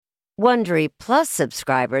Wondery Plus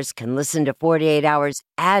subscribers can listen to 48 Hours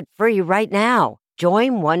ad-free right now.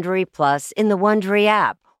 Join Wondery Plus in the Wondery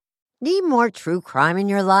app. Need more true crime in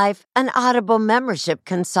your life? An Audible membership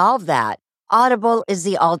can solve that. Audible is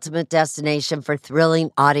the ultimate destination for thrilling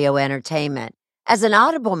audio entertainment. As an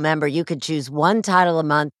Audible member, you can choose one title a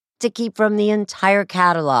month to keep from the entire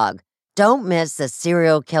catalog. Don't miss The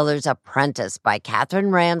Serial Killer's Apprentice by Katherine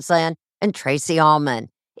Ramsland and Tracy Ullman.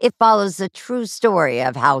 It follows the true story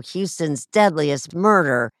of how Houston's deadliest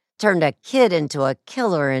murder turned a kid into a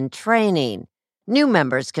killer in training. New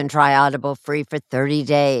members can try Audible free for 30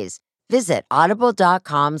 days. Visit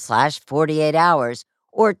audible.com/48 hours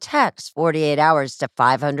or text 48 hours to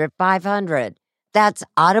 500-500. That's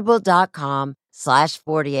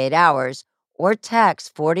audible.com/48 hours or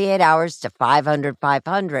text 48 hours to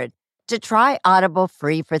 500-500 to try Audible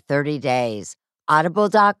free for 30 days.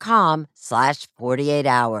 Audible.com/48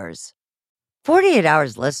 hours. 48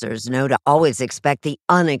 Hours listeners know to always expect the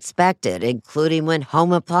unexpected, including when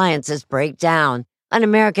home appliances break down. An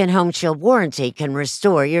American Home Shield warranty can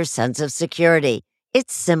restore your sense of security.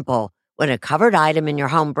 It's simple. When a covered item in your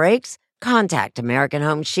home breaks, contact American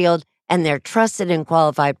Home Shield, and their trusted and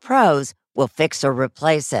qualified pros will fix or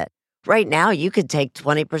replace it. Right now, you could take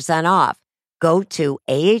 20% off. Go to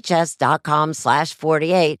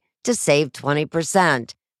ahs.com/48 to save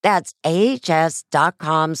 20%. That's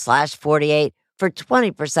ahs.com/48 for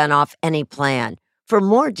 20% off any plan. For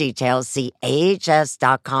more details, see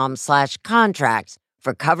ahs.com/contracts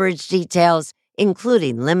for coverage details,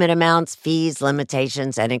 including limit amounts, fees,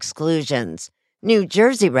 limitations, and exclusions. New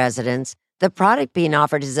Jersey residents, the product being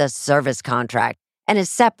offered is a service contract and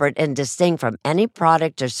is separate and distinct from any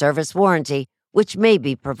product or service warranty which may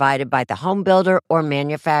be provided by the home builder or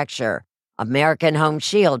manufacturer. American Home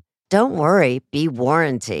Shield. Don't worry, be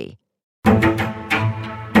warranty.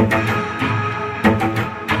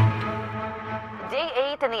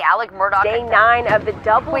 In the Alec Murdaugh. Day 9 of the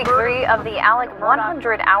double Week 3 of the Alec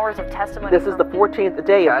 100 hours of testimony. This is the 14th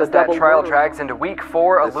day of the double trial drags into week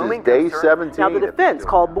 4, this is day 17. Now the defense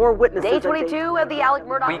called more witnesses. Day 22 of the Alec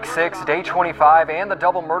Murdaugh. Week 6, day 25, and the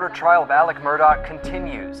double murder trial of Alec Murdaugh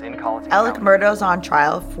continues in Colleton County. Alec Murdaugh's on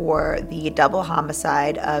trial for the double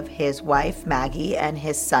homicide of his wife, Maggie, and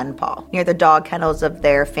his son, Paul, near the dog kennels of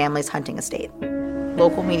their family's hunting estate.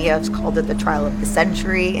 Local media has called it the trial of the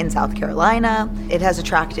century in South Carolina. It has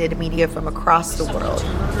attracted media from across the world.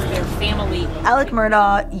 Their family. Alec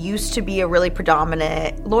Murdaugh used to be a really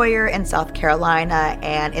predominant lawyer in South Carolina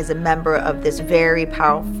and is a member of this very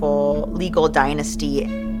powerful legal dynasty.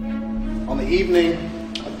 On the evening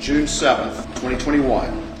of June 7th, 2021,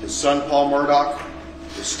 his son Paul Murdaugh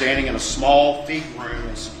was standing in a small feed room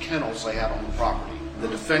in some kennels they had on the property. The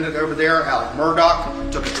defendant over there, Alec Murdaugh,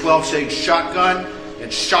 took a 12-shade shotgun and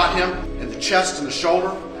shot him in the chest and the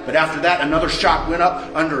shoulder. But after that, another shot went up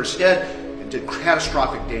under his head and did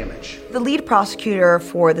catastrophic damage. The lead prosecutor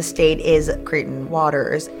for the state is Creighton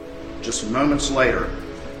Waters. Just moments later,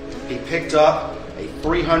 he picked up a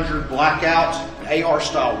 .300 Blackout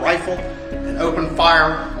AR-style rifle and opened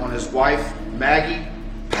fire on his wife, Maggie,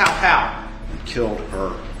 pow pow, and killed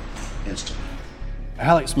her instantly.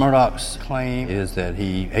 Alec Murdaugh's claim is that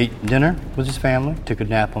he ate dinner with his family, took a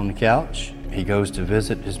nap on the couch. He goes to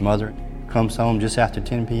visit his mother, comes home just after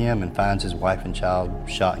 10 p.m. and finds his wife and child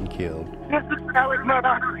shot and killed. This is Alec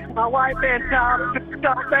Murdaugh. My wife and child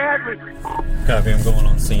shot badly. Copy, I'm going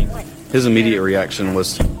on scene. His immediate reaction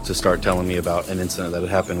was to start telling me about an incident that had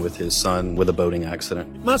happened with his son with a boating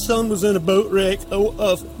accident. My son was in a boat wreck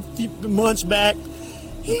a few months back.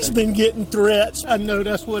 He's been getting threats. I know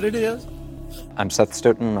that's what it is. I'm Seth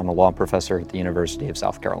Stoughton. I'm a law professor at the University of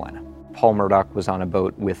South Carolina. Paul Murdaugh was on a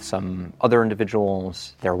boat with some other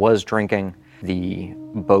individuals. There was drinking. The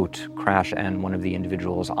boat crashed and one of the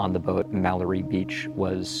individuals on the boat, Mallory Beach,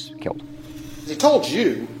 was killed. He told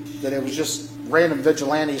you that it was just random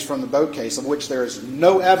vigilantes from the boat case of which there is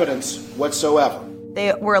no evidence whatsoever.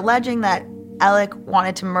 They were alleging that Alec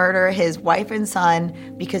wanted to murder his wife and son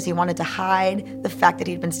because he wanted to hide the fact that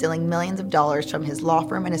he'd been stealing millions of dollars from his law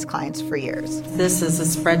firm and his clients for years. This is a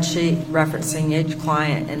spreadsheet referencing each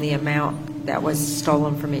client and the amount that was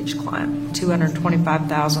stolen from each client.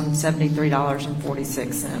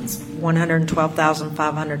 $225,073.46,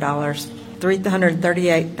 $112,500,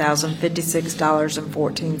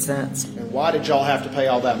 $338,056.14. And why did y'all have to pay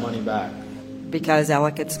all that money back? Because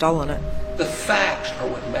Alec had stolen it. The facts are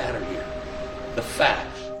what matter here. The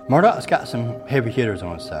facts. Murdaugh's got some heavy hitters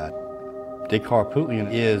on his side. Dick Harpootlian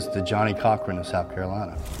is the Johnny Cochran of South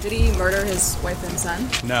Carolina. Did he murder his wife and son?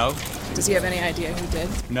 No. Does he have any idea who did?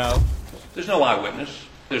 No. There's no eyewitness.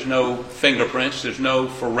 There's no fingerprints. There's no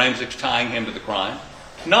forensics tying him to the crime.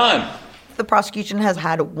 None. The prosecution has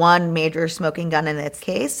had one major smoking gun in its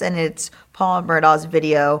case, and it's Paul Murdaugh's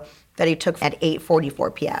video that he took at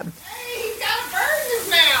 8:44 p.m. Hey, he's got a burn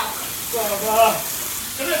now.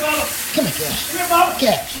 Come here, Bubba. Come here, Cash. Come here, Bubba.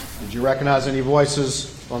 Cash. Did you recognize any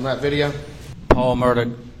voices on that video? Paul Murdock,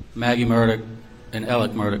 Maggie Murdock, and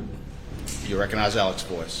Alec Murdock. You recognize Alec's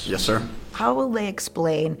voice? Yes, sir. How will they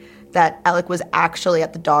explain that Alec was actually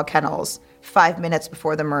at the dog kennels 5 minutes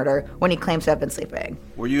before the murder when he claims to have been sleeping?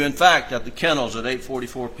 Were you, in fact, at the kennels at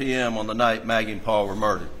 8:44 p.m. on the night Maggie and Paul were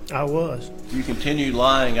murdered? I was. You continued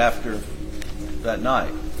lying after that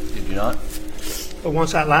night, did you not? But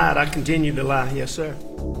once I lied, I continued to lie. Yes, sir.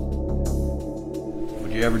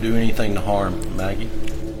 Would you ever do anything to harm Maggie?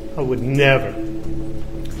 I would never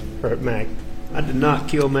hurt Maggie. I did not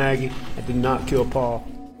kill Maggie. I did not kill Paul.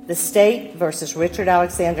 The State versus Richard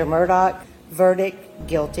Alexander Murdaugh. Verdict,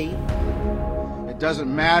 guilty. It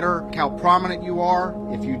doesn't matter how prominent you are.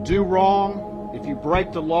 If you do wrong, if you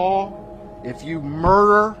break the law, if you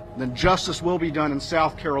murder, then justice will be done in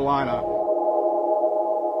South Carolina.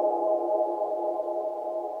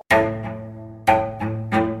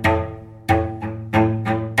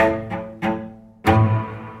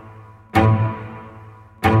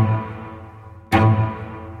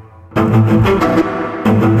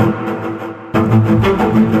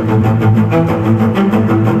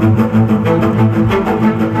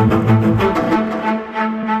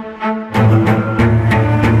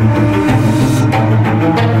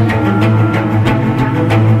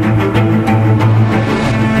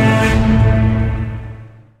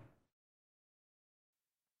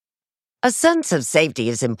 A sense of safety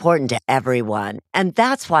is important to everyone, and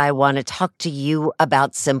that's why I want to talk to you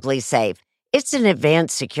about Simply Safe. It's an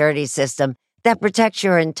advanced security system that protects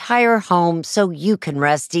your entire home so you can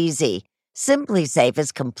rest easy. Simply Safe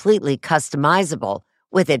is completely customizable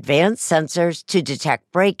with advanced sensors to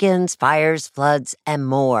detect break-ins, fires, floods, and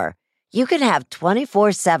more. You can have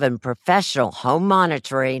 24/7 professional home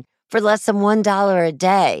monitoring for less than $1 a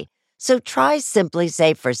day. So try Simply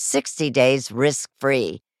Safe for 60 days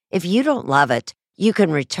risk-free. If you don't love it, you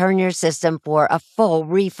can return your system for a full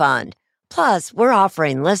refund. Plus, we're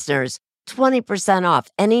offering listeners 20% off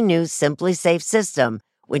any new Simply Safe system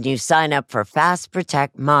when you sign up for Fast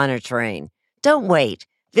Protect monitoring. Don't wait.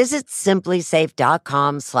 Visit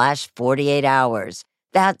simplysafe.com/48 hours.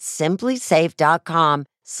 That's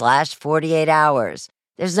simplysafe.com/48 hours.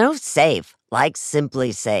 There's no safe like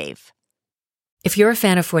Simply Safe. If you're a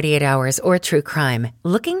fan of 48 Hours or true crime,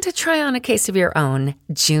 looking to try on a case of your own,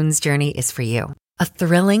 June's Journey is for you. A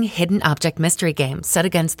thrilling hidden object mystery game set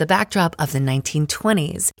against the backdrop of the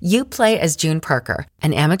 1920s. You play as June Parker,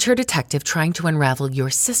 an amateur detective trying to unravel your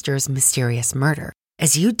sister's mysterious murder.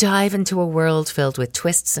 As you dive into a world filled with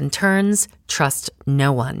twists and turns, trust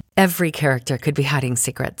no one. Every character could be hiding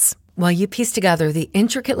secrets. While you piece together the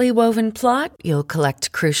intricately woven plot, you'll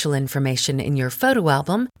collect crucial information in your photo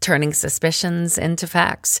album, turning suspicions into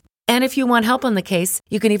facts. And if you want help on the case,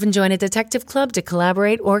 you can even join a detective club to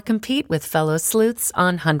collaborate or compete with fellow sleuths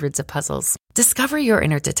on hundreds of puzzles. Discover your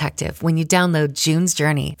inner detective when you download June's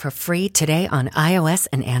Journey for free today on iOS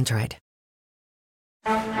and Android.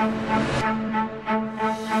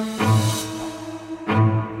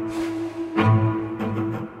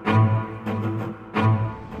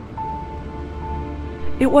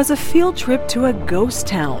 It was a field trip to a ghost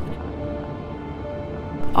town.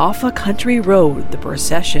 Off a country road, the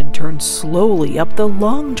procession turned slowly up the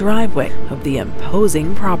long driveway of the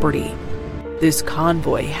imposing property. This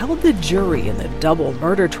convoy held the jury in the double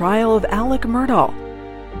murder trial of Alec Murdaugh.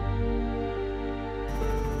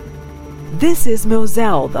 This is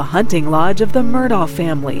Moselle, the hunting lodge of the Murdaugh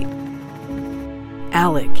family.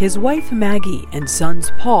 Alec, his wife Maggie, and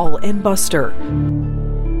sons Paul and Buster.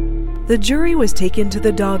 The jury was taken to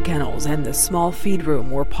the dog kennels and the small feed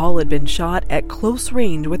room where Paul had been shot at close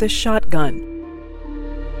range with a shotgun.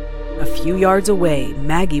 A few yards away,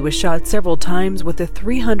 Maggie was shot several times with a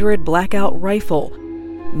 .300 Blackout rifle.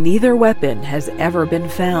 Neither weapon has ever been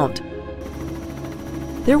found.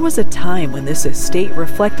 There was a time when this estate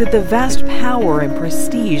reflected the vast power and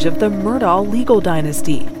prestige of the Murdaugh legal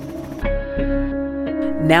dynasty.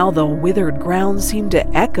 Now the withered ground seemed to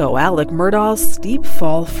echo Alec Murdaugh's steep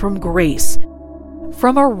fall from grace.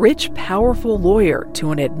 From a rich, powerful lawyer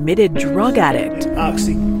to an admitted drug addict.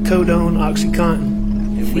 Oxycodone,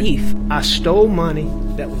 Oxycontin. Thief. I stole money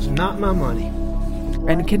that was not my money.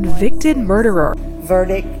 And convicted murderer.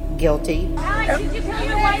 Verdict, guilty.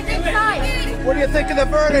 What do you think of the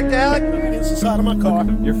verdict, Alec? It's inside of my car.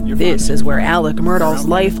 This is where Alec Murdaugh's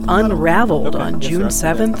life unraveled on June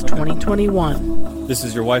 7th, 2021. This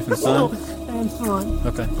is your wife and son? And son.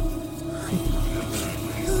 Okay.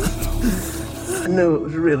 I knew it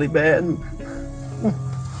was really bad.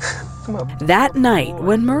 That night,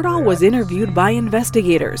 when Murdaugh was interviewed by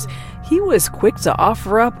investigators, he was quick to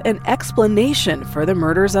offer up an explanation for the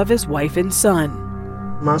murders of his wife and son.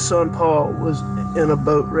 My son Paul was in a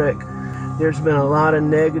boat wreck. There's been a lot of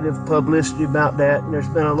negative publicity about that, and there's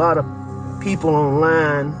been a lot of people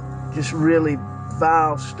online just really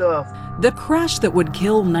vile stuff. The crash that would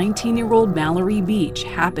kill 19-year-old Mallory Beach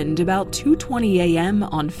happened about 2:20 a.m.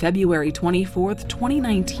 on February 24th,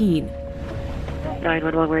 2019.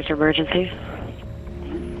 911, where's your emergency?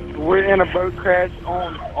 We're in a boat crash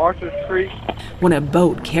on Arthur Creek. When a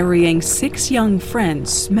boat carrying 6 young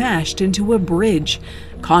friends smashed into a bridge,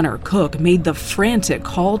 Connor Cook made the frantic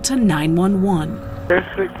call to 911. There's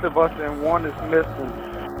 6 of us and one is missing.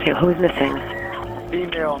 Okay, who's missing?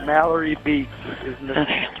 Female Mallory Beach is missing.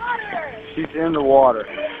 Okay. She's in the water.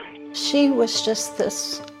 She was just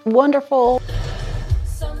this wonderful,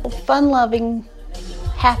 fun-loving,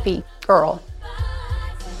 happy girl.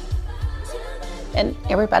 And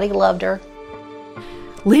everybody loved her.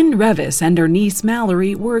 Lynn Revis and her niece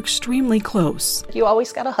Mallory were extremely close. You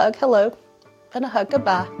always got a hug hello and a hug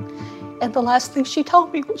goodbye. And the last thing she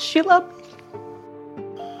told me was she loved me.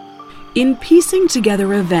 In piecing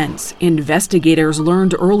together events, investigators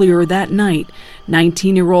learned earlier that night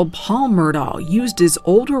 19-year-old Paul Murdaugh used his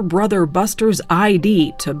older brother Buster's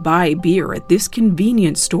ID to buy beer at this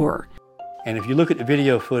convenience store. And if you look at the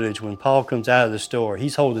video footage, when Paul comes out of the store,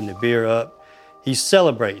 he's holding the beer up. He's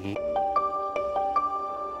celebrating.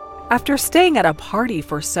 After staying at a party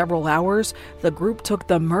for several hours, the group took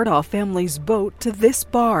the Murdaugh family's boat to this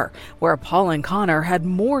bar, where Paul and Connor had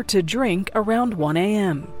more to drink around 1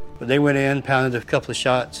 a.m. But they went in, pounded a couple of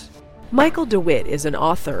shots. Michael DeWitt is an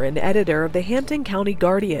author and editor of the Hampton County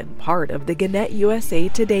Guardian, part of the Gannett USA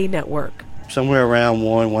Today network. Somewhere around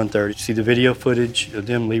 1:30, you see the video footage of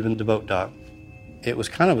them leaving the boat dock. It was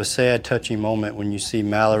kind of a sad, touching moment when you see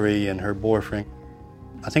Mallory and her boyfriend.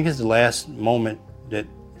 I think it's the last moment that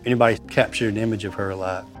anybody captured an image of her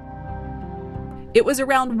alive. It was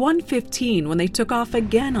around 1:15 when they took off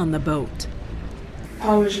again on the boat.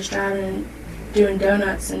 Paul was just driving and doing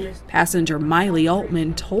donuts and just... Passenger Miley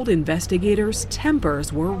Altman told investigators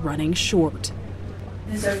tempers were running short.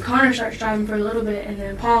 And so Connor starts driving for a little bit, and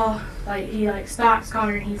then Paul, he stops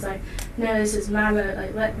Connor, and he's like, "No, this is my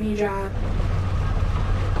boat, let me drive."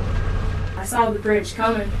 I saw the bridge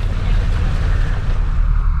coming.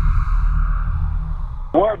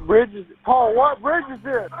 What bridge is it? Paul, what bridge is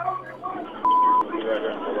this?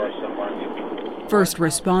 First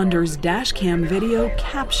responders' dash cam video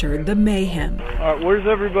captured the mayhem. All right, where's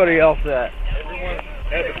everybody else at? Everyone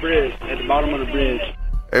at the bridge, at the bottom of the bridge.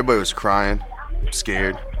 Everybody was crying,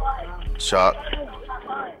 scared, shocked,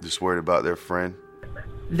 just worried about their friend.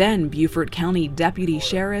 Then Beaufort County Deputy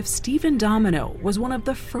Sheriff Stephen Domino was one of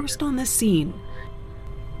the first on the scene.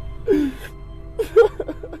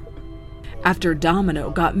 After Domino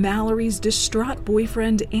got Mallory's distraught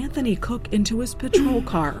boyfriend Anthony Cook into his patrol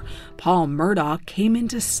car, Paul Murdaugh came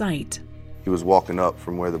into sight. He was walking up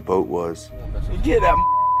from where the boat was. Get that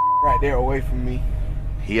right there away from me.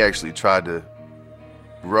 He actually tried to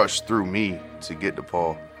rush through me to get to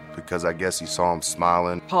Paul because I guess he saw him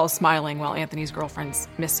smiling. Paul's smiling while Anthony's girlfriend's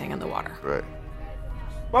missing in the water. Right.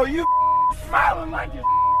 Bro, you smiling like you're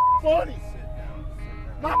funny.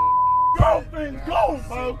 My girlfriend's gone,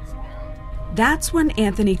 folks. That's when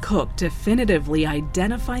Anthony Cook definitively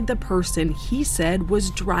identified the person he said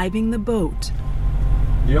was driving the boat.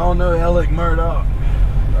 Y'all know Alec Murdaugh?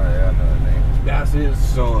 Oh, yeah, I know that name. That's his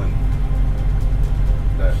son.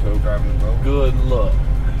 That's so driving the boat? Good luck.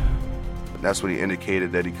 That's when he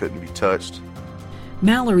indicated that he couldn't be touched.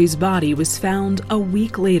 Mallory's body was found a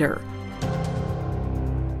week later.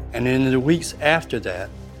 And in the weeks after that,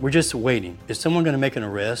 we're just waiting. Is someone going to make an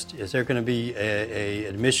arrest? Is there going to be a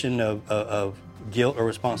admission of guilt or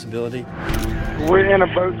responsibility? We're in a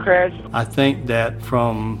boat crash. I think that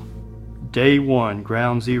from day one,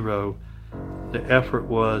 ground zero, the effort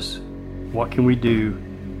was, what can we do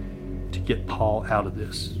to get Paul out of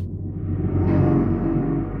this?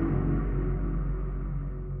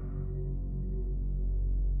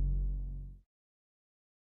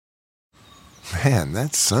 Man,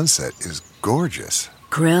 that sunset is gorgeous.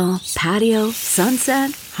 Grill, patio,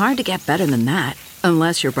 sunset. Hard to get better than that.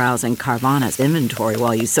 Unless you're browsing Carvana's inventory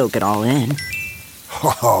while you soak it all in.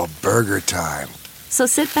 Oh, burger time. So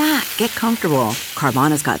sit back, get comfortable.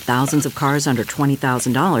 Carvana's got thousands of cars under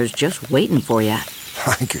 $20,000 just waiting for you.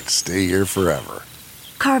 I could stay here forever.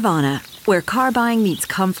 Carvana, where car buying meets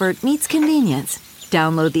comfort meets convenience.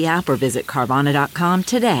 Download the app or visit Carvana.com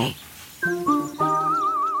today.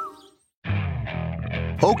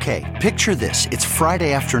 Okay, picture this. It's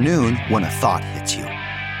Friday afternoon when a thought hits you.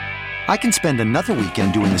 I can spend another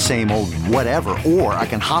weekend doing the same old whatever, or I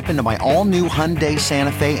can hop into my all-new Hyundai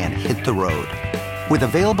Santa Fe and hit the road. With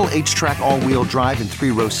available H-Track all-wheel drive and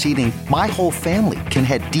 3-row seating, my whole family can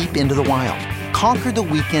head deep into the wild. Conquer the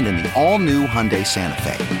weekend in the all-new Hyundai Santa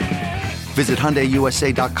Fe. Visit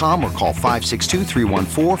HyundaiUSA.com or call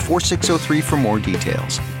 562-314-4603 for more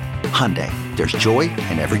details. Hyundai, there's joy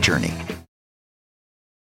in every journey.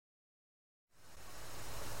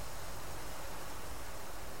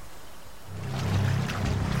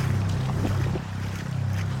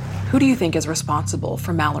 Who do you think is responsible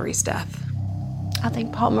for Mallory's death? I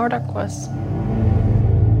think Paul Murdaugh was.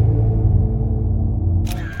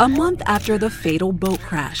 A month after the fatal boat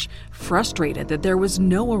crash, frustrated that there was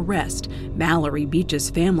no arrest, Mallory Beach's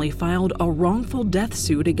family filed a wrongful death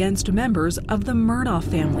suit against members of the Murdaugh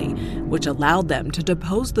family, which allowed them to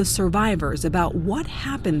depose the survivors about what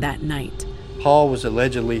happened that night. Paul was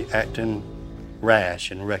allegedly acting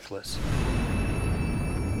rash and reckless.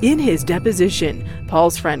 In his deposition,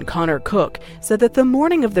 Paul's friend Connor Cook said that the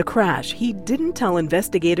morning of the crash, he didn't tell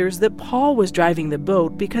investigators that Paul was driving the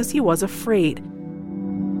boat because he was afraid.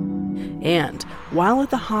 And while at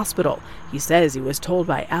the hospital, he says he was told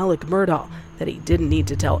by Alec Murdaugh that he didn't need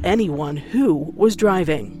to tell anyone who was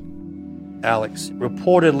driving. Alex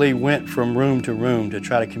reportedly went from room to room to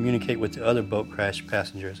try to communicate with the other boat crash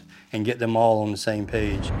passengers and get them all on the same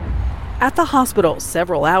page. At the hospital,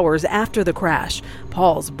 several hours after the crash,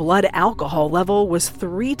 Paul's blood alcohol level was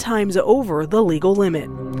 3 times over the legal limit.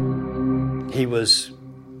 He was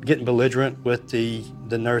getting belligerent with the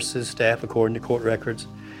nurses, staff, according to court records,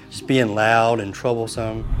 just being loud and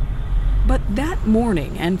troublesome. But that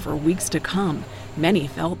morning, and for weeks to come, many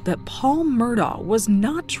felt that Paul Murdaugh was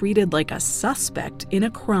not treated like a suspect in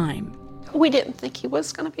a crime. We didn't think he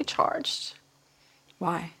was going to be charged.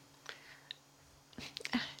 Why?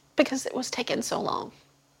 Because it was taking so long.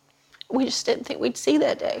 We just didn't think we'd see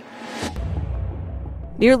that day.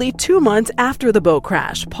 Nearly 2 months after the boat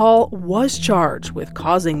crash, Paul was charged with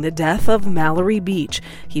causing the death of Mallory Beach.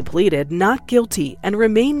 He pleaded not guilty and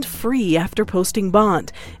remained free after posting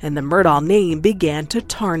bond, and the Murdaugh name began to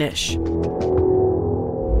tarnish.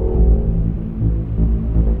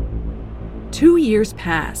 2 years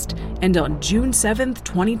passed, and on June 7th,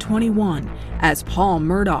 2021, as Paul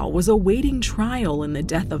Murdaugh was awaiting trial in the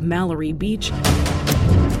death of Mallory Beach,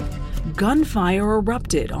 gunfire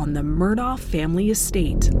erupted on the Murdaugh family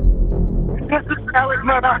estate. This is Alec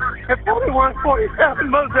Murdaugh at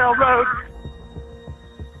 4147 Moselle Road.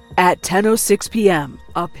 At 10:06 p.m.,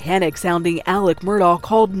 a panic-sounding Alec Murdaugh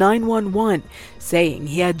called 911, saying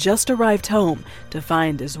he had just arrived home to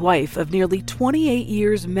find his wife of nearly 28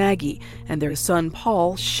 years, Maggie, and their son,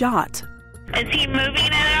 Paul, shot. Is he moving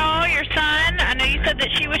at all, your son? I know you said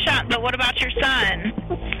that she was shot, but what about your son?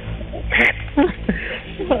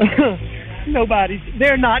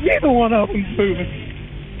 They're not, neither one of them's moving.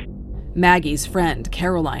 Maggie's friend,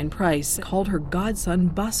 Caroline Price, called her godson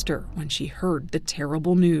Buster when she heard the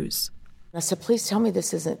terrible news. I said, please tell me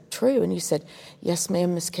this isn't true. And he said, yes,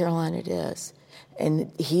 ma'am, Miss Caroline, it is.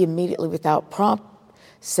 And he immediately, without prompt,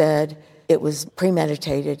 said it was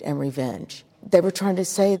premeditated and revenge. They were trying to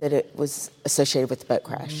say that it was associated with the boat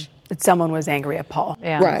crash. That someone was angry at Paul.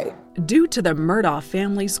 Yeah. Right. Due to the Murdaugh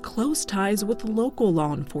family's close ties with local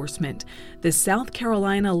law enforcement, the South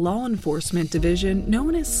Carolina Law Enforcement Division,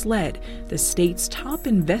 known as SLED, the state's top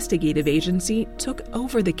investigative agency, took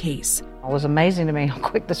over the case. It was amazing to me how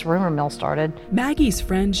quick this rumor mill started. Maggie's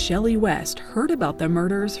friend Shelley West heard about the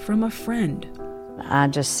murders from a friend. I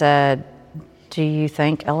just said, do you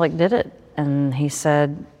think Alec did it? And he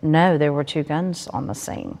said, no, there were 2 guns on the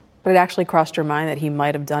scene. But it actually crossed your mind that he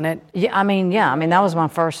might have done it? Yeah, I mean, that was my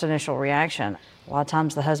first initial reaction. A lot of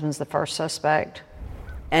times the husband's the first suspect.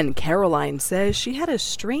 And Caroline says she had a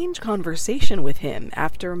strange conversation with him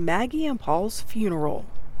after Maggie and Paul's funeral.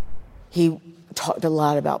 He talked a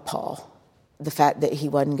lot about Paul. The fact that he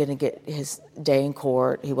wasn't going to get his day in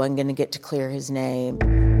court, he wasn't going to get to clear his name.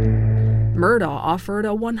 Murdaugh offered a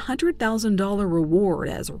 $100,000 reward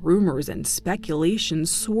as rumors and speculation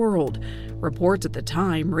swirled. Reports at the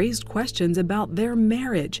time raised questions about their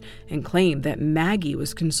marriage and claimed that Maggie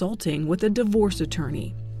was consulting with a divorce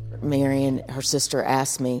attorney. Marion, her sister,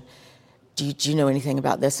 asked me, do you know anything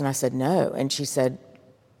about this? And I said, no. And she said,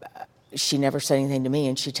 she never said anything to me,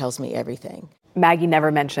 and she tells me everything. Maggie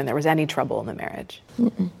never mentioned there was any trouble in the marriage.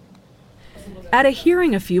 Mm-mm. At a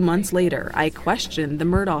hearing a few months later, I questioned the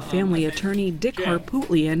Murdaugh family attorney Dick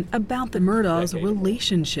Harpootlian about the Murdaugh's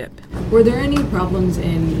relationship. Were there any problems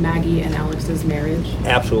in Maggie and Alex's marriage?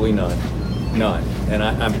 Absolutely none. None.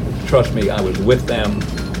 And trust me, I was with them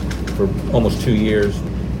for almost 2 years.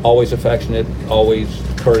 Always affectionate, always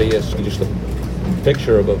courteous, just a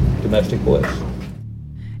picture of a domestic bliss.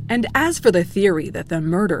 And as for the theory that the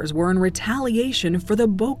murders were in retaliation for the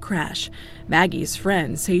boat crash, Maggie's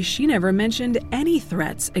friends say she never mentioned any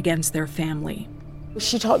threats against their family.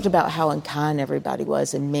 She talked about how unkind everybody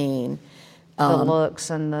was and mean. The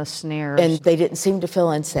looks and the sneers. And they didn't seem to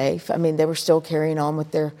feel unsafe. I mean, they were still carrying on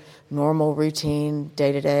with their normal routine,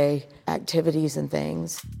 day-to-day activities and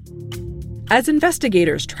things. As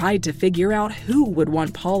investigators tried to figure out who would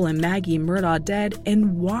want Paul and Maggie Murdaugh dead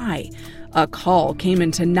and why, a call came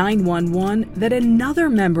into 911 that another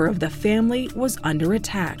member of the family was under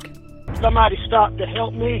attack. Somebody stopped to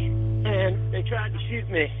help me, and they tried to shoot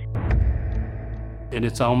me. And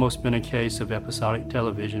it's almost been a case of episodic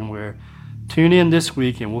television where tune in this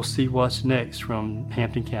week and we'll see what's next from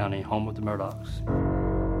Hampton County, home of the Murdaughs.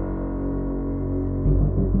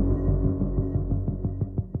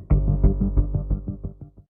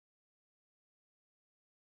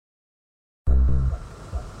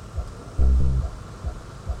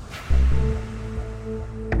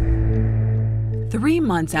 Three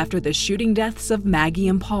months after the shooting deaths of Maggie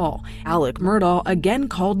and Paul, Alec Murdaugh again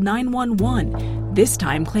called 911, this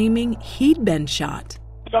time claiming he'd been shot.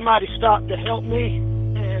 Somebody stopped to help me,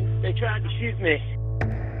 and they tried to shoot me.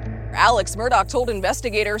 Alex Murdaugh told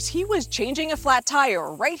investigators he was changing a flat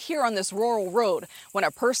tire right here on this rural road when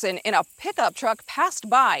a person in a pickup truck passed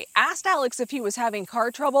by, asked Alex if he was having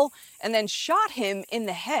car trouble, and then shot him in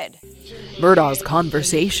the head. Murdaugh's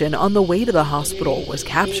conversation on the way to the hospital was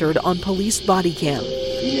captured on police body cam.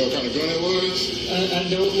 You know what kind of gun it was? I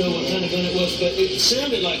don't know what kind of gun it was, but it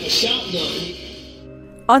sounded like a shotgun.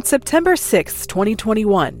 On September 6,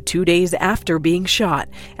 2021, 2 days after being shot,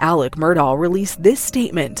 Alec Murdaugh released this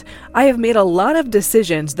statement. "I have made a lot of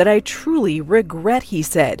decisions that I truly regret," he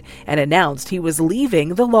said, and announced he was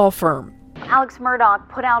leaving the law firm. Alex Murdaugh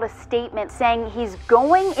put out a statement saying he's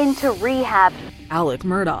going into rehab. Alec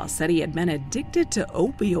Murdaugh said he had been addicted to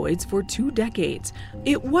opioids for 2 decades.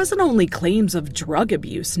 It wasn't only claims of drug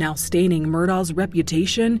abuse now staining Murdaugh's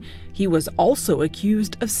reputation. He was also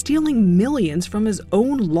accused of stealing millions from his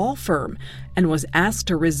own law firm and was asked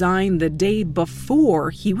to resign the day before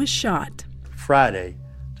he was shot. Friday,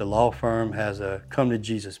 the law firm has a come to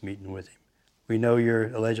Jesus meeting with him. We know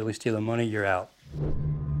you're allegedly stealing money, you're out.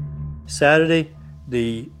 Saturday,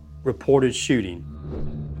 the reported shooting.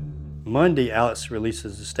 Monday, Alex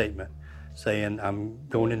releases a statement saying, "I'm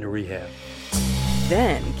going into rehab."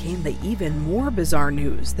 Then came the even more bizarre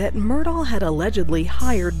news that Murdaugh had allegedly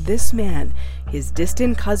hired this man, his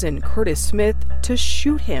distant cousin Curtis Smith, to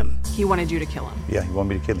shoot him. He wanted you to kill him. Yeah, he wanted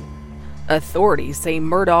me to kill him. Authorities say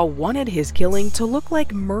Murdaugh wanted his killing to look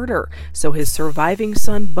like murder so his surviving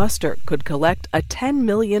son Buster could collect a $10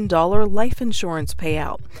 million life insurance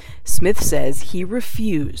payout. Smith says he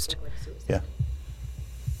refused. Yeah.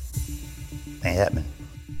 Ain't happening.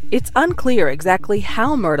 It's unclear exactly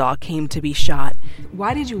how Murdaugh came to be shot.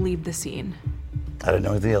 Why did you leave the scene? I didn't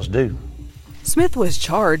know anything else to do. Smith was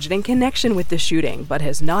charged in connection with the shooting but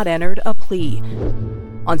has not entered a plea.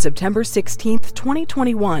 On September 16,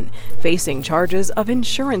 2021, facing charges of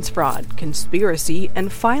insurance fraud, conspiracy,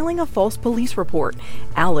 and filing a false police report,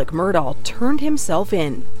 Alec Murdaugh turned himself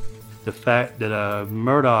in. The fact that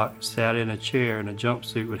Murdaugh sat in a chair in a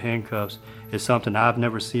jumpsuit with handcuffs is something I've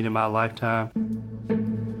never seen in my lifetime.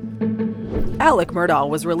 Alec Murdaugh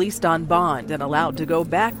was released on bond and allowed to go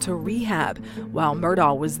back to rehab. While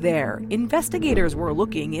Murdaugh was there, investigators were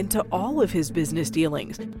looking into all of his business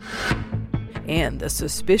dealings and the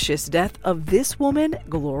suspicious death of this woman,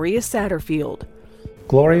 Gloria Satterfield.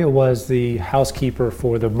 Gloria was the housekeeper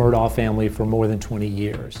for the Murdaugh family for more than 20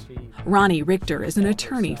 years. Ronnie Richter is an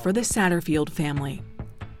attorney for the Satterfield family.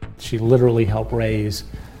 She literally helped raise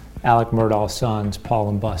Alec Murdaugh's sons, Paul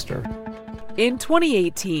and Buster. In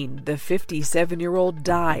 2018, the 57-year-old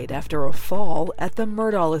died after a fall at the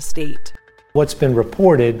Murdaugh estate. What's been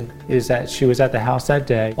reported is that she was at the house that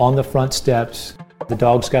day on the front steps. The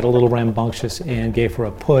dogs got a little rambunctious and gave her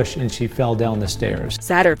a push, and she fell down the stairs.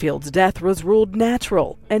 Satterfield's death was ruled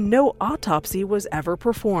natural, and no autopsy was ever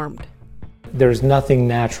performed. There's nothing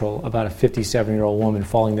natural about a 57-year-old woman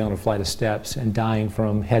falling down a flight of steps and dying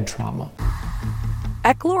from head trauma.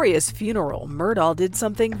 At Gloria's funeral, Murdaugh did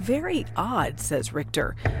something very odd, says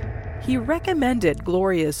Richter. He recommended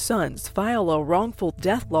Gloria's sons file a wrongful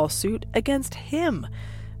death lawsuit against him.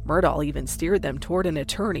 Murdaugh even steered them toward an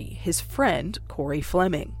attorney, his friend, Corey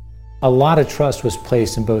Fleming. A lot of trust was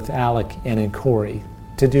placed in both Alec and in Corey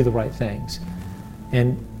to do the right things.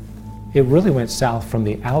 And it really went south from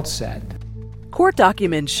the outset. Court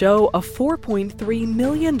documents show a $4.3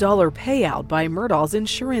 million payout by Murdahl's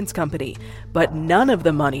insurance company, but none of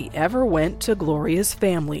the money ever went to Gloria's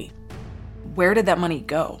family. Where did that money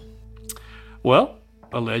go? Well,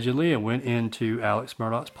 allegedly it went into Alex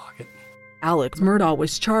Murdaugh's pocket. Alex Murdahl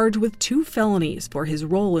was charged with 2 felonies for his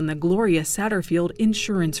role in the Gloria Satterfield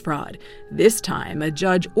insurance fraud. This time, a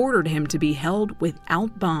judge ordered him to be held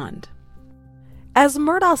without bond. As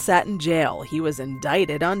Murdahl sat in jail, he was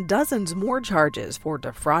indicted on dozens more charges for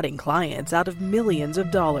defrauding clients out of millions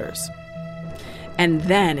of dollars. And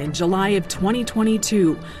then in July of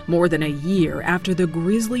 2022, more than a year after the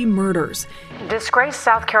grisly murders, disgraced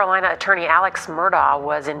South Carolina attorney Alex Murdahl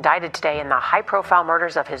was indicted today in the high-profile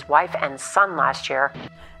murders of his wife and son last year.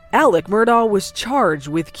 Alec Murdahl was charged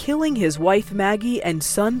with killing his wife Maggie and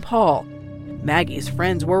son Paul. Maggie's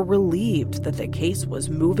friends were relieved that the case was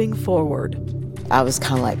moving forward. I was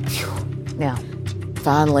kind of like, phew, now,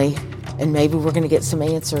 finally, and maybe we're going to get some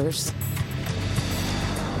answers.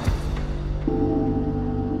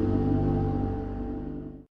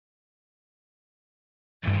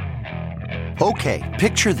 Okay,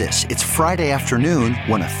 picture this. It's Friday afternoon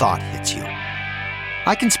when a thought hits you.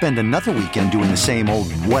 I can spend another weekend doing the same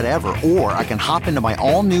old whatever, or I can hop into my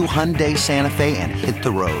all-new Hyundai Santa Fe and hit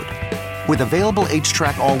the road. With available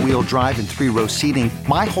H-Track all-wheel drive and 3-row seating,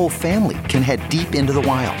 my whole family can head deep into the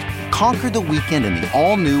wild. Conquer the weekend in the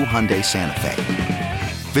all-new Hyundai Santa Fe.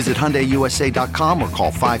 Visit HyundaiUSA.com or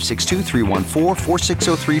call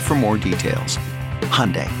 562-314-4603 for more details.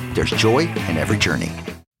 Hyundai, there's joy in every journey.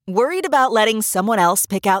 Worried about letting someone else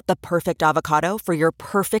pick out the perfect avocado for your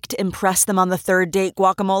perfect impress-them-on-the-third-date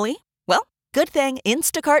guacamole? Well, good thing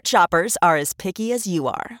Instacart shoppers are as picky as you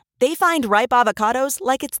are. They find ripe avocados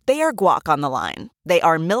like it's their guac on the line. They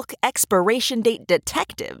are milk expiration date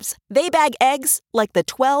detectives. They bag eggs like the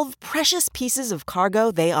 12 precious pieces of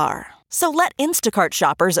cargo they are. So let Instacart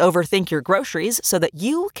shoppers overthink your groceries so that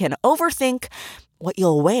you can overthink what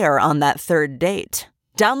you'll wear on that third date.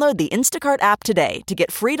 Download the Instacart app today to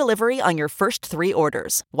get free delivery on your first 3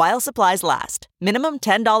 orders, while supplies last. Minimum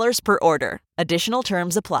 $10 per order. Additional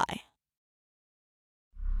terms apply.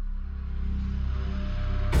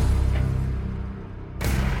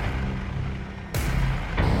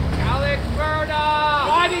 Alex Murdahl!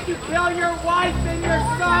 Why did you kill your wife and your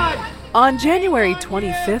son? On January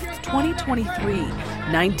 25th, 2023,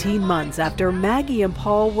 19 months after Maggie and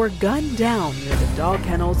Paul were gunned down near the dog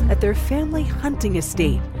kennels at their family hunting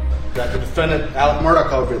estate. That the defendant, Alec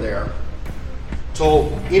Murdaugh over there,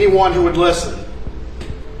 told anyone who would listen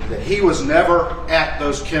that he was never at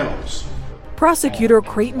those kennels. Prosecutor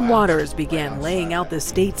Creighton Waters began laying out the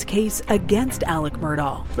state's case against Alec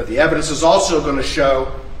Murdahl. But the evidence is also going to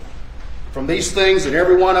show from these things that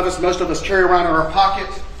every one of us, most of us carry around in our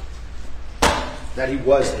pockets, that he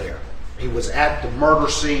was there. He was at the murder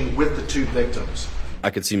scene with the 2 victims. I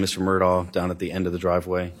could see Mr. Murdahl down at the end of the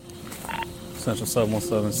driveway. Central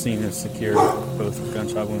 717 scene is secured, both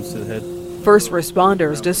gunshot wounds to the head. First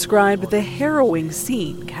responders described the harrowing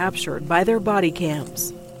scene captured by their body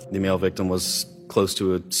cams. The male victim was close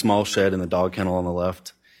to a small shed in the dog kennel on the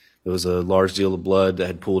left. There was a large deal of blood that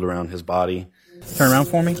had pooled around his body. Turn around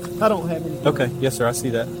for me. I don't have any. Okay, yes sir, I see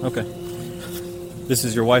that. Okay. This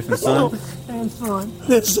is your wife and son? And son.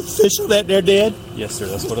 This is official that they're dead? Yes sir,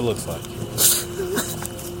 that's what it looks like.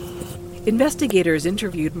 Investigators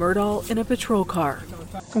interviewed Murdahl in a patrol car.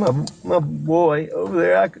 My boy over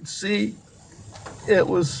there, I could see it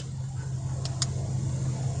was...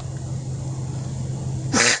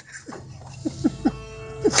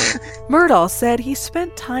 Murdahl said he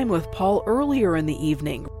spent time with Paul earlier in the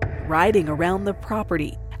evening, riding around the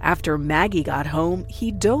property. After Maggie got home,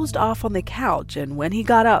 he dozed off on the couch, and when he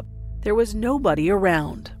got up, there was nobody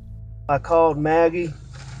around. I called Maggie,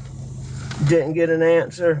 didn't get an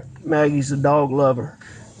answer. Maggie's a dog lover,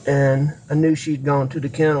 and I knew she'd gone to the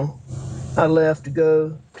kennel. I left to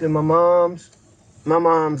go to my mom's. My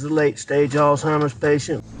mom's a late-stage Alzheimer's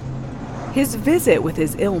patient. His visit with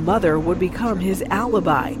his ill mother would become his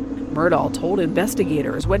alibi. Murdahl told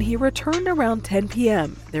investigators when he returned around 10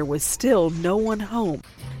 p.m., there was still no one home,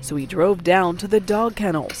 so he drove down to the dog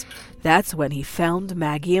kennels. That's when he found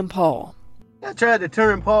Maggie and Paul. I tried to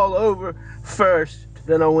turn Paul over first,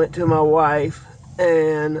 then I went to my wife,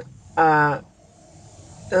 and I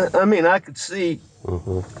could see.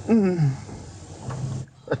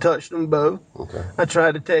 I touched them both. Okay. I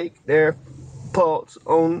tried to take their pulse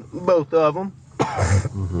on both of them.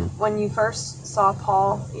 When you first saw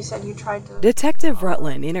Paul, you said you tried to... Detective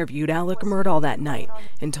Rutland interviewed Alec Murdaugh that night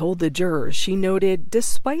and told the jurors she noted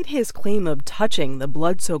despite his claim of touching the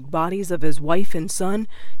blood-soaked bodies of his wife and son,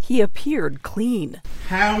 he appeared clean.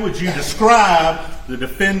 How would you describe the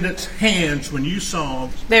defendant's hands when you saw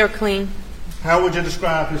them? They were clean. How would you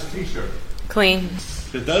describe his T-shirt? Clean.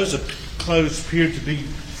 Did those clothes appear to be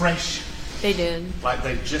fresh? They did. Like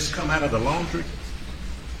they'd just come out of the laundry?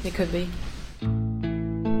 They could be.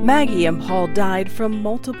 Maggie and Paul died from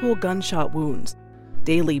multiple gunshot wounds.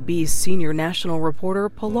 Daily Beast senior national reporter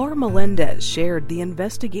Pilar Melendez shared the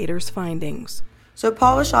investigators' findings. So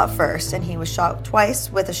Paul was shot first, and he was shot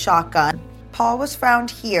twice with a shotgun. Paul was found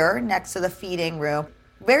here next to the feeding room.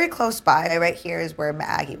 Very close by, right here is where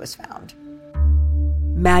Maggie was found.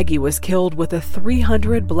 Maggie was killed with a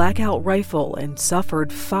 .300 blackout rifle and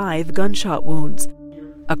suffered 5 gunshot wounds.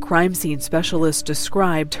 A crime scene specialist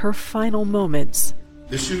described her final moments.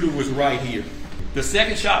 The shooter was right here. The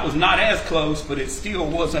second shot was not as close, but it still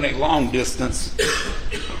wasn't a long distance.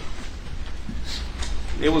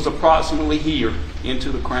 It was approximately here,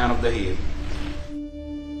 into the crown of the head.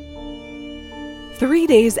 3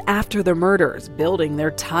 days after the murders, building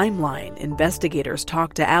their timeline, investigators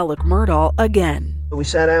talked to Alec Murdaugh again. We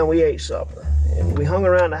sat down, we ate supper, and we hung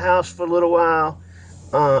around the house for a little while.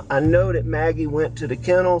 I know that Maggie went to the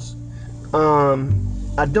kennels.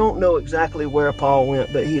 I don't know exactly where Paul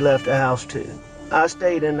went, but he left the house too. I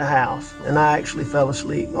stayed in the house, and I actually fell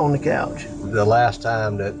asleep on the couch. The last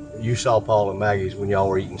time that you saw Paul and Maggie's when y'all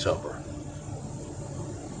were eating supper?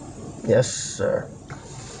 Yes, sir.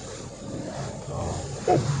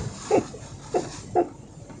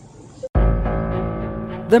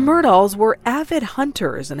 The Murdaughs were avid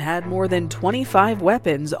hunters and had more than 25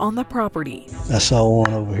 weapons on the property. I saw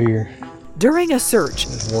one over here. During a search,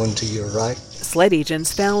 There's one to your right. SLED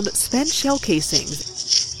agents found spent shell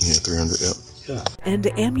casings. Yeah, 300, yep. Yeah. And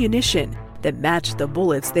ammunition that matched the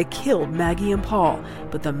bullets that killed Maggie and Paul,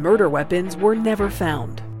 but the murder weapons were never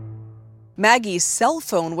found. Maggie's cell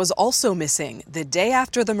phone was also missing. The day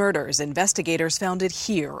after the murders, investigators found it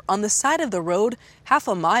here on the side of the road, half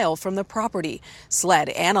a mile from the property. SLED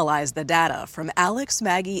analyzed the data from Alex,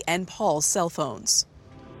 Maggie, and Paul's cell phones.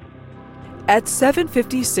 At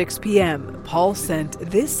 7:56 p.m., Paul sent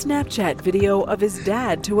this Snapchat video of his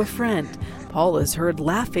dad to a friend. Paul is heard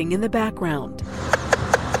laughing in the background.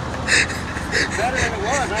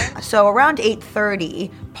 So around 8:30,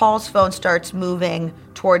 Paul's phone starts moving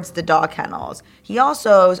towards the dog kennels. He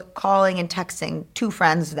also is calling and texting 2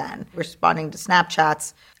 friends then, responding to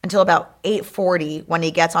Snapchats until about 8:40 when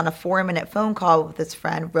he gets on a 4-minute phone call with his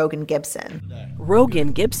friend Rogan Gibson.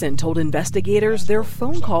 Rogan Gibson told investigators their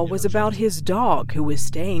phone call was about his dog who was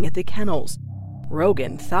staying at the kennels.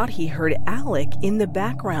 Rogan thought he heard Alec in the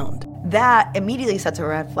background. That immediately sets a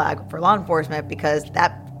red flag for law enforcement because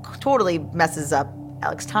that totally messes up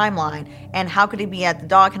Alec's timeline. And how could he be at the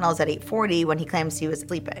dog kennels at 8:40 when he claims he was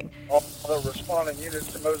sleeping? All the responding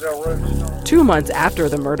units to Moselle Road. 2 months after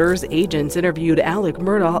the murders, agents interviewed Alec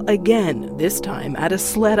Murdaugh again, this time at a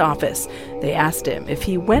SLED office. They asked him if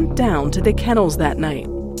he went down to the kennels that night.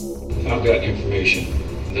 I've got information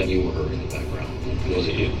that you were in the background. Was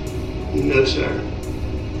it you? No, sir.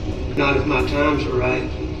 Not if my times are right.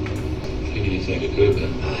 Who do you think it could have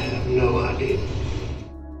been? I have no idea.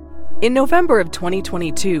 In November of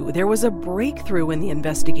 2022, there was a breakthrough in the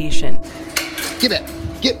investigation. Get back.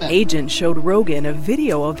 Get back. Agents showed Rogan a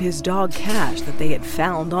video of his dog Cash that they had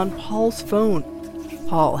found on Paul's phone.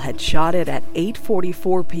 Paul had shot it at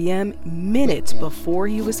 8:44 p.m., minutes before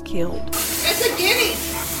he was killed. It's a guinea.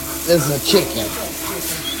 This is a chicken.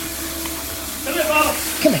 Come here, Baba.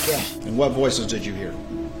 Come here, Cash. And what voices did you hear?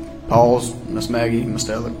 Paul's, Miss Maggie, Miss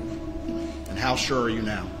Alec. And how sure are you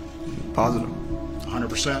now? Positive.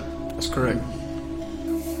 100%? That's correct.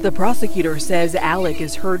 The prosecutor says Alec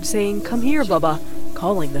is heard saying, "Come here, Bubba,"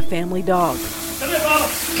 calling the family dog. Come here, Baba.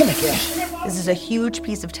 Come here, Cash. This is a huge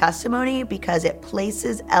piece of testimony because it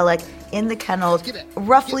places Alec in the kennels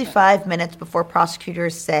roughly 5 minutes before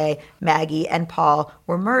prosecutors say Maggie and Paul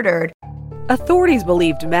were murdered. Authorities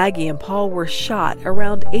believed Maggie and Paul were shot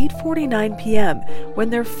around 8:49 p.m. when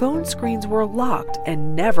their phone screens were locked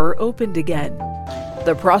and never opened again.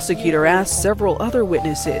 The prosecutor asked several other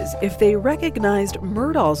witnesses if they recognized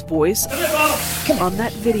Murdaugh's voice on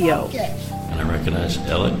that video. And I recognize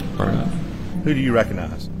Alec Murdaugh. Who do you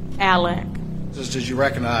recognize? Alec. Did you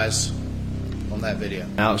recognize on that video?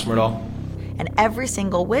 Alex Murdaugh. And every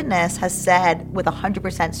single witness has said with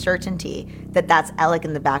 100% certainty that that's Alec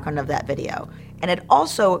in the background of that video. And it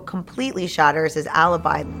also completely shatters his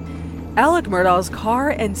alibi. Alec Murdaugh's car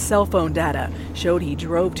and cell phone data showed he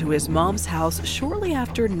drove to his mom's house shortly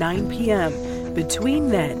after 9 p.m. Between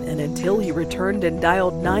then and until he returned and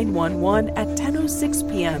dialed 911 at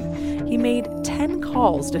 10:06 p.m., he made 10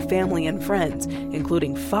 calls to family and friends,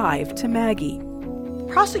 including 5 to Maggie.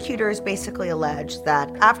 Prosecutors basically allege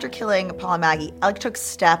that after killing Paul and Maggie, Alec took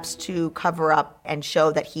steps to cover up and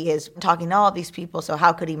show that he is talking to all of these people, so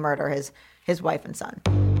how could he murder his wife and son?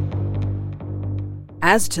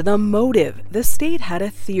 As to the motive, the state had a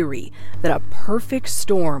theory that a perfect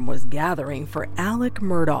storm was gathering for Alec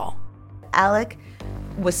Murdaugh. Alec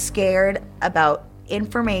was scared about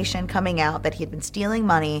information coming out that he had been stealing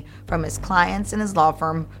money from his clients and his law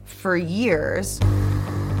firm for years.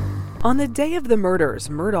 On the day of the murders,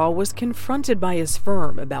 Murdaugh was confronted by his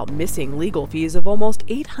firm about missing legal fees of almost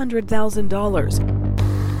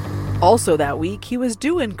 $800,000. Also that week, he was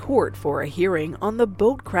due in court for a hearing on the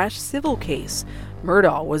boat crash civil case.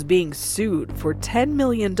 Murdaugh was being sued for $10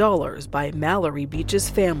 million by Mallory Beach's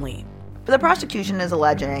family. The prosecution is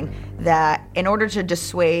alleging that in order to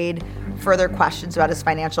dissuade further questions about his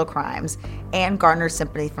financial crimes and garner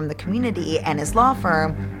sympathy from the community and his law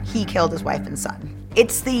firm, he killed his wife and son.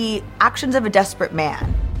 It's the actions of a desperate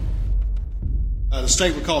man. The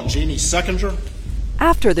state would call Jeannie Seckinger.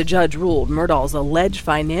 After the judge ruled Murdaugh's alleged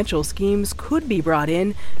financial schemes could be brought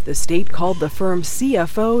in, the state called the firm's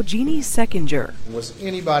CFO Jeannie Seckinger. Was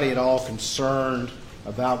anybody at all concerned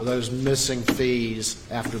about those missing fees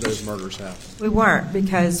after those murders happened? We weren't,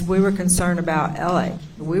 because we were concerned about Alec.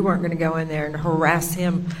 We weren't going to go in there and harass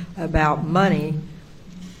him about money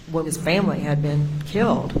when his family had been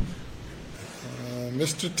killed.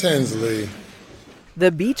 Mr. Tinsley.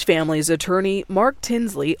 The Beach family's attorney, Mark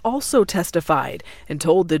Tinsley, also testified and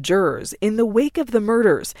told the jurors in the wake of the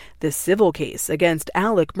murders, the civil case against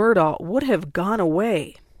Alec Murdaugh would have gone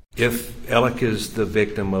away. If Alec is the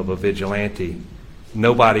victim of a vigilante,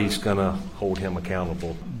 nobody's going to hold him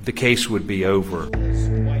accountable. The case would be over.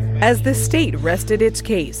 As the state rested its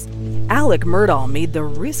case, Alec Murdaugh made the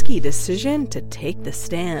risky decision to take the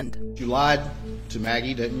stand. You lied to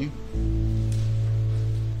Maggie, didn't you?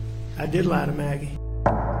 I did lie to Maggie.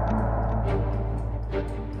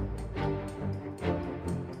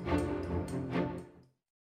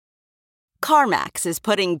 CarMax is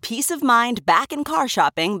putting peace of mind back in car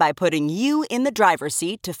shopping by putting you in the driver's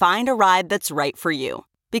seat to find a ride that's right for you.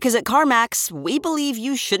 Because at CarMax, we believe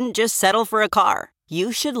you shouldn't just settle for a car.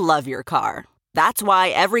 You should love your car. That's why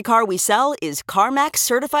every car we sell is CarMax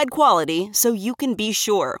certified quality, so you can be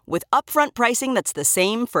sure with upfront pricing that's the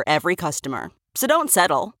same for every customer. So don't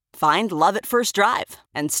settle. Find love at first drive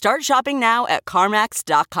and start shopping now at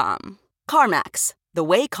CarMax.com. CarMax, the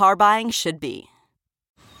way car buying should be.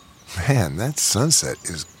 Man, that sunset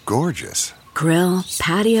is gorgeous. Grill,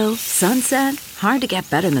 patio, sunset. Hard to get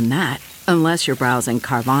better than that. Unless you're browsing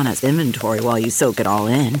Carvana's inventory while you soak it all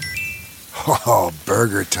in. Oh,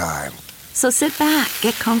 burger time. So sit back,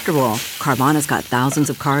 get comfortable. Carvana's got thousands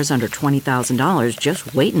of cars under $20,000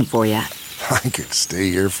 just waiting for you. I could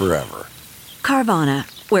stay here forever. Carvana,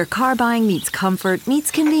 where car buying meets comfort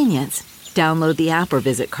meets convenience. Download the app or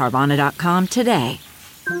visit Carvana.com today.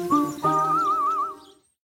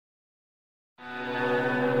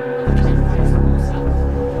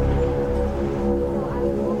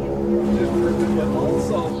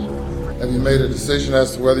 Have you made a decision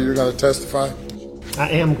as to whether you're going to testify? I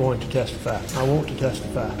am going to testify. I want to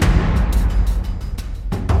testify.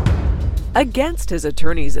 Against his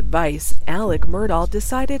attorney's advice, Alec Murdaugh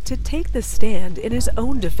decided to take the stand in his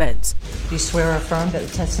own defense. Do you swear or affirm that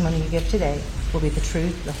the testimony you give today will be the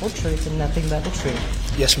truth, the whole truth, and nothing but the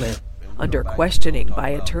truth? Yes, ma'am. Under questioning by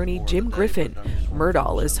attorney Jim Griffin,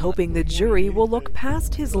 Murdaugh is hoping the jury will look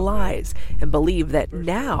past his lies and believe that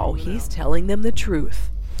now he's telling them the truth.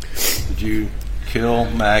 Did you kill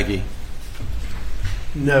Maggie?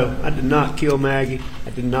 No, I did not kill Maggie.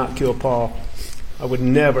 I did not kill Paul. I would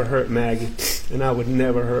never hurt Maggie, and I would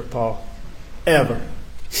never hurt Paul. Ever.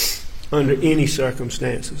 Under any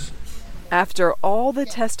circumstances. After all the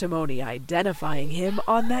testimony identifying him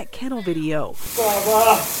on that kennel video,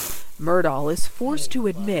 Murdaugh is forced to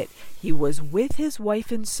admit he was with his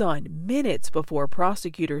wife and son minutes before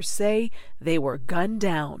prosecutors say they were gunned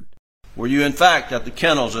down. Were you in fact at the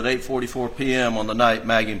kennels at 8:44 p.m. on the night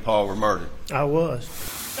Maggie and Paul were murdered? I was.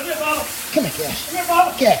 Come here, Bubba. Come here, Cash. Come here,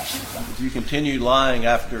 Bubba. Cash. Did you continue lying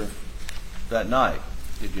after that night?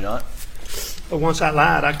 Did you not? But once I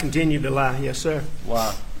lied, I continued to lie. Yes, sir.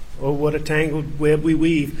 Why? Oh, what a tangled web we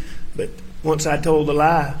weave. But once I told the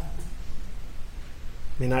lie,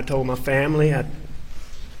 I told my family, I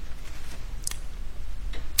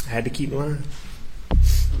had to keep lying.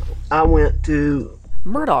 I went to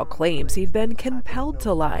Murdaugh claims he'd been compelled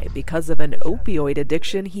to lie because of an opioid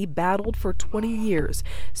addiction he battled for 20 years,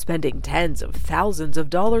 spending tens of thousands of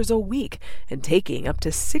dollars a week and taking up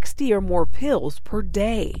to 60 or more pills per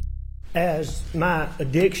day. As my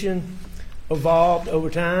addiction evolved over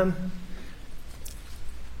time,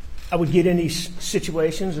 I would get in these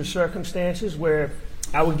situations or circumstances where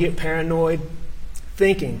I would get paranoid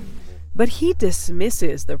thinking. But he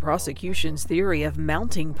dismisses the prosecution's theory of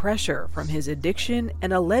mounting pressure from his addiction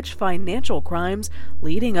and alleged financial crimes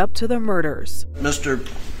leading up to the murders. Mr.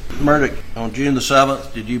 Murdoch, on June the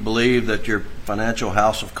 7th, did you believe that your financial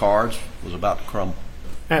house of cards was about to crumble?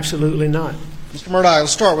 Absolutely not. Mr. Murdoch,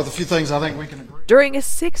 let's start with a few things I think we can agree. During a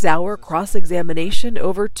 6-hour cross-examination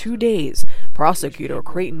over 2 days, Prosecutor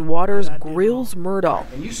Creighton Waters grills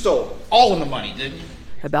Murdaugh. And you stole all of the money, didn't you?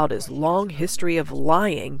 About his long history of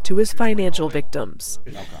lying to his financial victims.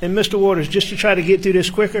 And Mr. Waters, just to try to get through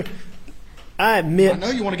this quicker, I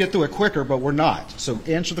know you want to get through it quicker, but we're not. So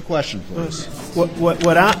answer the question, please.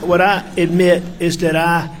 What I admit is that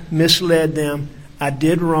I misled them, I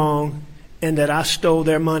did wrong, and that I stole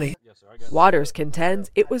their money. Waters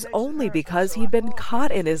contends it was only because he'd been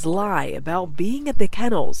caught in his lie about being at the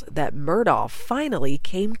kennels that Murdaugh finally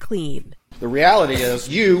came clean. The reality is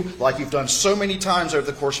you, like you've done so many times over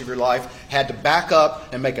the course of your life, had to back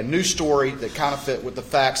up and make a new story that kind of fit with the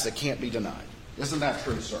facts that can't be denied. Isn't that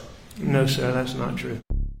true, sir? No, sir, that's not true.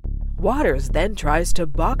 Waters then tries to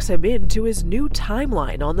box him into his new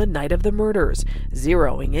timeline on the night of the murders,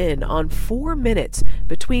 zeroing in on 4 minutes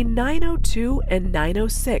between 9:02 and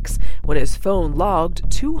 9:06 when his phone logged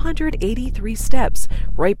 283 steps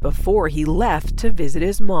right before he left to visit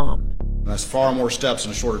his mom. That's far more steps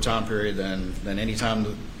in a shorter time period than any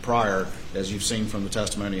time prior, as you've seen from the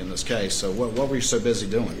testimony in this case. So what were you so busy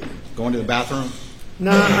doing? Going to the bathroom?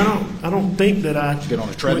 No, I don't think that I get on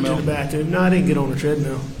a treadmill? Went to the bathroom. No, I didn't get on a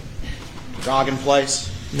treadmill. Jog in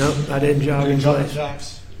place? No, I didn't jog in place.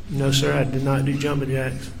 Jacks? No, sir, I did not do jumping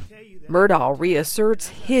jacks. Murdaugh reasserts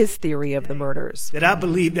his theory of the murders. That I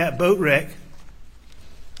believe that boat wreck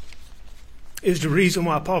is the reason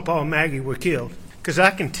why Paul and Maggie were killed. Because I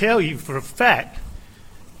can tell you for a fact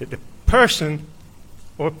that the person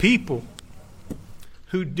or people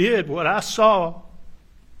who did what I saw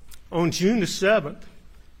on June the 7th,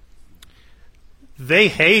 they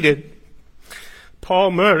hated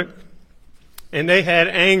Paul Murdoch and they had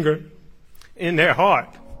anger in their heart.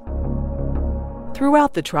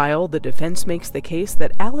 Throughout the trial, the defense makes the case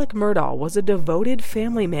that Alec Murdaugh was a devoted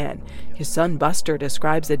family man. His son Buster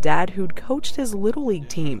describes a dad who'd coached his Little League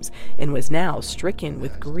teams and was now stricken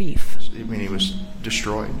with grief. I mean, he was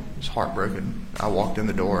destroyed. He was heartbroken. I walked in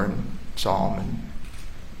the door and saw him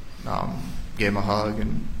and gave him a hug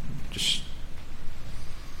and just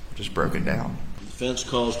broken down. The defense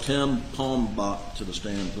calls Tim Palmbach to the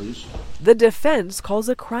stand, please. The defense calls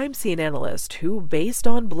a crime scene analyst who, based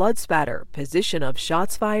on blood spatter, position of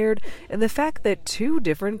shots fired, and the fact that 2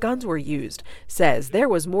 different guns were used, says there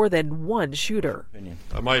was more than one shooter.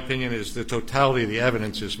 My opinion is the totality of the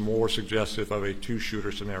evidence is more suggestive of a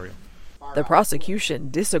 2-shooter scenario. The prosecution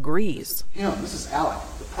disagrees. This is Alec,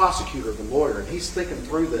 the prosecutor, the lawyer, and he's thinking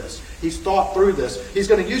through this. He's thought through this. He's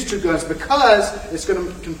going to use 2 guns because it's going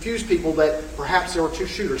to confuse people that perhaps there were 2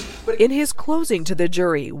 shooters. But in his closing to the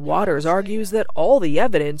jury, Waters argues that all the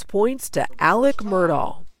evidence points to Alec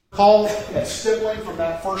Murdaugh. Paul and sibling from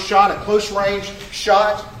that first shot, a close range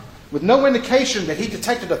shot, with no indication that he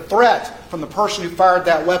detected a threat from the person who fired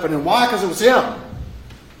that weapon. And why? Because it was him.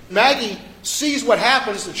 Maggie sees what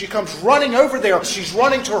happens and she comes running over there. She's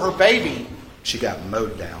running to her baby. She got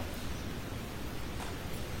mowed down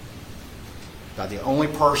by the only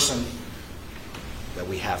person that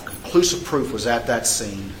we have conclusive proof was at that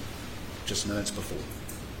scene just minutes before,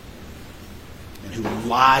 and who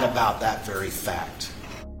lied about that very fact.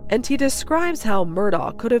 And he describes how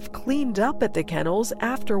Murdaugh could have cleaned up at the kennels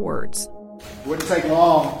afterwards. It wouldn't take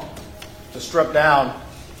long to strip down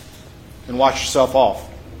and wash yourself off.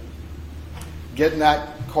 Get in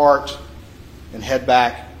that cart and head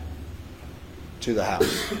back to the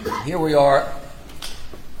house. Here we are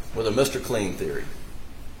with a Mr. Clean theory.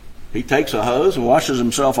 He takes a hose and washes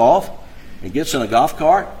himself off and gets in a golf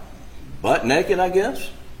cart, butt naked, I guess,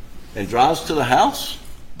 and drives to the house.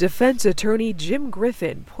 Defense attorney Jim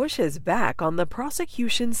Griffin pushes back on the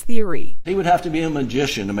prosecution's theory. He would have to be a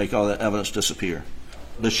magician to make all that evidence disappear.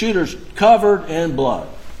 The shooter's covered in blood.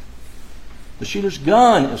 The shooter's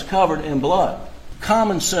gun is covered in blood.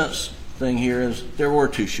 Common sense thing here is there were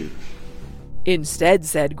 2 shooters. Instead,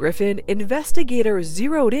 said Griffin, investigators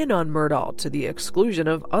zeroed in on Murdaugh to the exclusion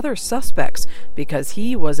of other suspects because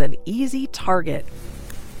he was an easy target.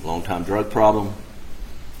 Long-time drug problem,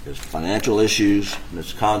 His financial issues,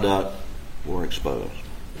 misconduct were exposed.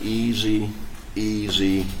 Easy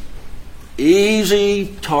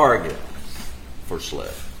target for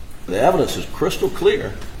SLED. The evidence is crystal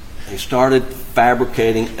clear. He started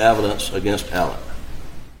fabricating evidence against Alec.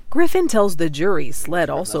 Griffin tells the jury SLED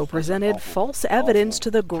also presented false evidence to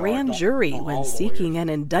the grand jury when seeking an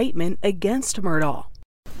indictment against Murdaugh.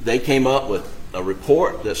 They came up with a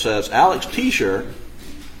report that says Alec's T-shirt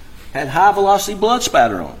had high-velocity blood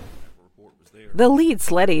spatter on it. The lead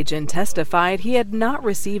SLED agent testified he had not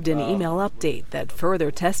received an email update that further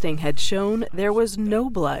testing had shown there was no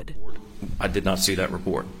blood. I did not see that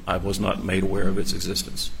report. I was not made aware of its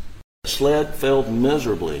existence. SLED failed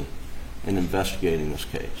miserably in investigating this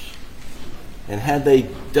case. And had they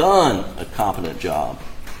done a competent job,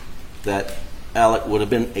 that Alec would have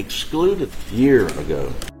been excluded a year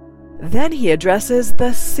ago. Then he addresses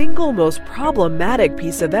the single most problematic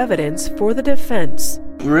piece of evidence for the defense.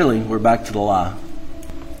 Really, we're back to the lie.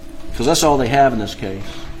 Because that's all they have in this case.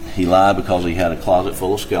 He lied because he had a closet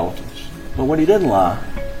full of skeletons. But what he didn't lie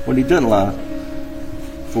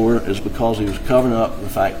for is because he was covering up the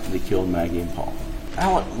fact that he killed Maggie and Paul.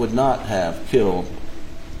 Alec would not have killed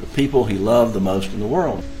the people he loved the most in the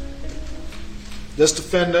world. This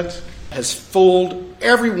defendant has fooled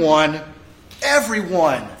everyone.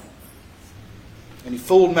 And he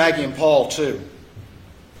fooled Maggie and Paul too.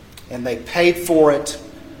 And they paid for it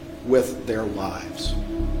with their lives.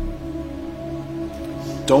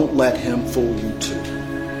 Don't let him fool you too.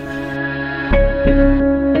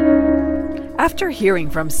 After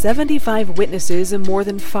hearing from 75 witnesses in more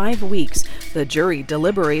than 5 weeks, the jury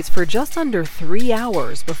deliberates for just under 3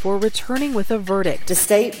 hours before returning with a verdict. The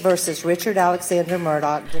State versus Richard Alexander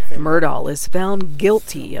Murdaugh. Murdaugh is found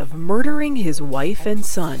guilty of murdering his wife and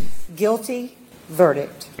son. Guilty.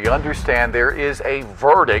 Verdict. You understand there is a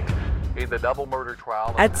verdict in the double murder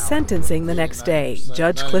trial. At sentencing the next day,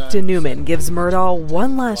 Judge Clifton Newman gives Murdaugh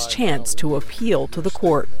one last chance to appeal to the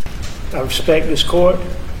court. I respect this court,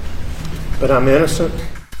 but I'm innocent.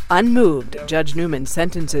 Unmoved, Judge Newman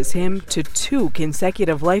sentences him to 2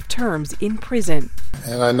 consecutive life terms in prison.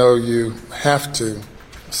 And I know you have to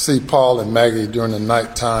see Paul and Maggie during the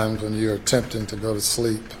night times when you're attempting to go to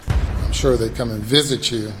sleep. I'm sure they come and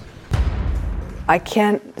visit you. I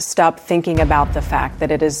can't stop thinking about the fact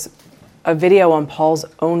that it is a video on Paul's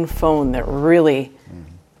own phone that really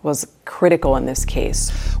was critical in this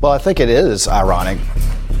case. Well, I think it is ironic.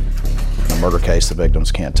 In a murder case, the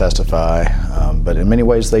victims can't testify, but in many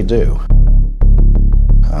ways they do.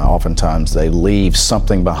 Oftentimes they leave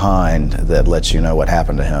something behind that lets you know what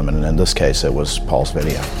happened to him, and in this case it was Paul's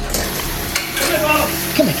video.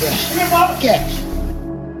 Come here, Cash. Come here, Bob. Cash.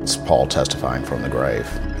 It's Paul testifying from the grave.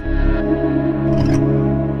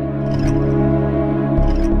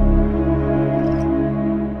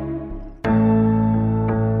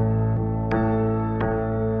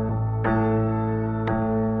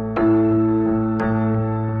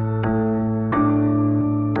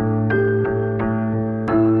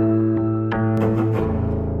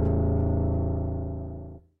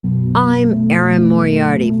 I'm Erin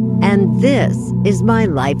Moriarty, and this is My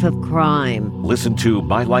Life of Crime. Listen to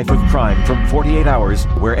My Life of Crime from 48 Hours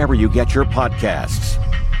wherever you get your podcasts.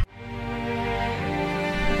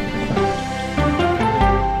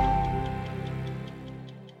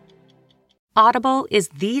 Audible is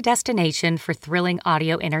the destination for thrilling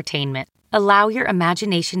audio entertainment. Allow your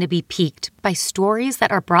imagination to be piqued by stories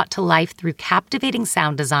that are brought to life through captivating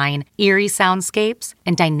sound design, eerie soundscapes,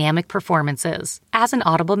 and dynamic performances. As an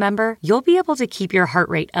Audible member, you'll be able to keep your heart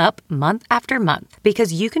rate up month after month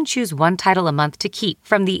because you can choose one title a month to keep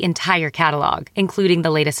from the entire catalog, including the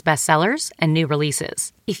latest bestsellers and new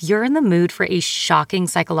releases. If you're in the mood for a shocking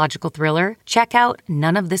psychological thriller, check out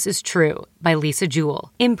None of This Is True by Lisa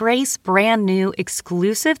Jewell. Embrace brand new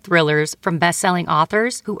exclusive thrillers from best-selling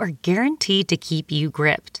authors who are guaranteed to keep you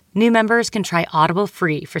gripped. New members can try Audible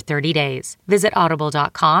free for 30 days. Visit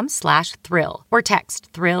audible.com/thrill or text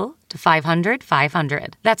thrill to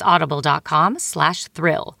 500-500. That's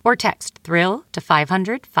audible.com/thrill or text thrill to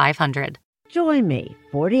 500-500. Join me,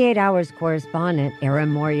 48 Hours correspondent Erin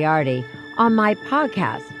Moriarty, on my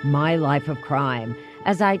podcast, My Life of Crime,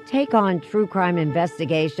 as I take on true crime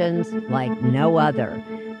investigations like no other.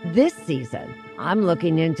 This season, I'm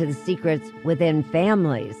looking into the secrets within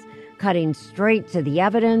families, cutting straight to the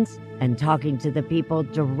evidence and talking to the people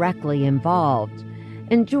directly involved.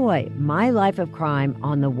 Enjoy My Life of Crime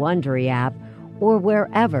on the Wondery app or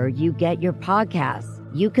wherever you get your podcasts.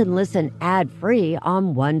 You can listen ad-free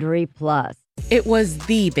on Wondery Plus. It was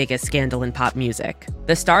the biggest scandal in pop music.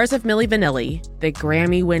 The stars of Milli Vanilli, the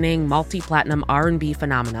Grammy-winning multi-platinum R&B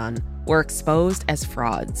phenomenon, were exposed as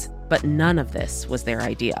frauds. But none of this was their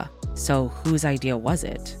idea. So whose idea was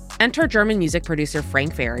it? Enter German music producer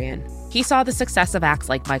Frank Farian. He saw the success of acts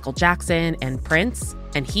like Michael Jackson and Prince,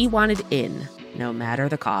 and he wanted in, no matter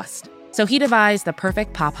the cost. So he devised the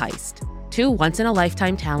perfect pop heist. Two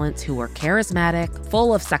once-in-a-lifetime talents who were charismatic,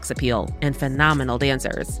 full of sex appeal, and phenomenal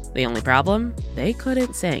dancers. The only problem? They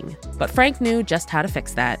couldn't sing. But Frank knew just how to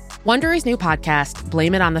fix that. Wondery's new podcast,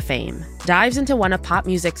 Blame It on the Fame, dives into one of pop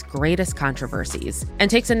music's greatest controversies and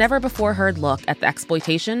takes a never-before-heard look at the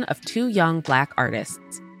exploitation of two young Black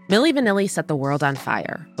artists. Milli Vanilli set the world on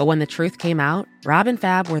fire, but when the truth came out, Rob and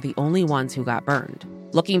Fab were the only ones who got burned.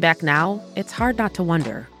 Looking back now, it's hard not to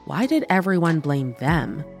wonder, why did everyone blame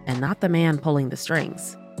them and not the man pulling the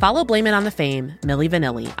strings? Follow Blame It on the Fame, Milli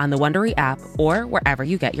Vanilli on the Wondery app or wherever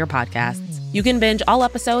you get your podcasts. You can binge all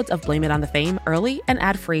episodes of Blame It on the Fame early and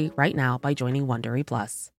ad-free right now by joining Wondery Plus.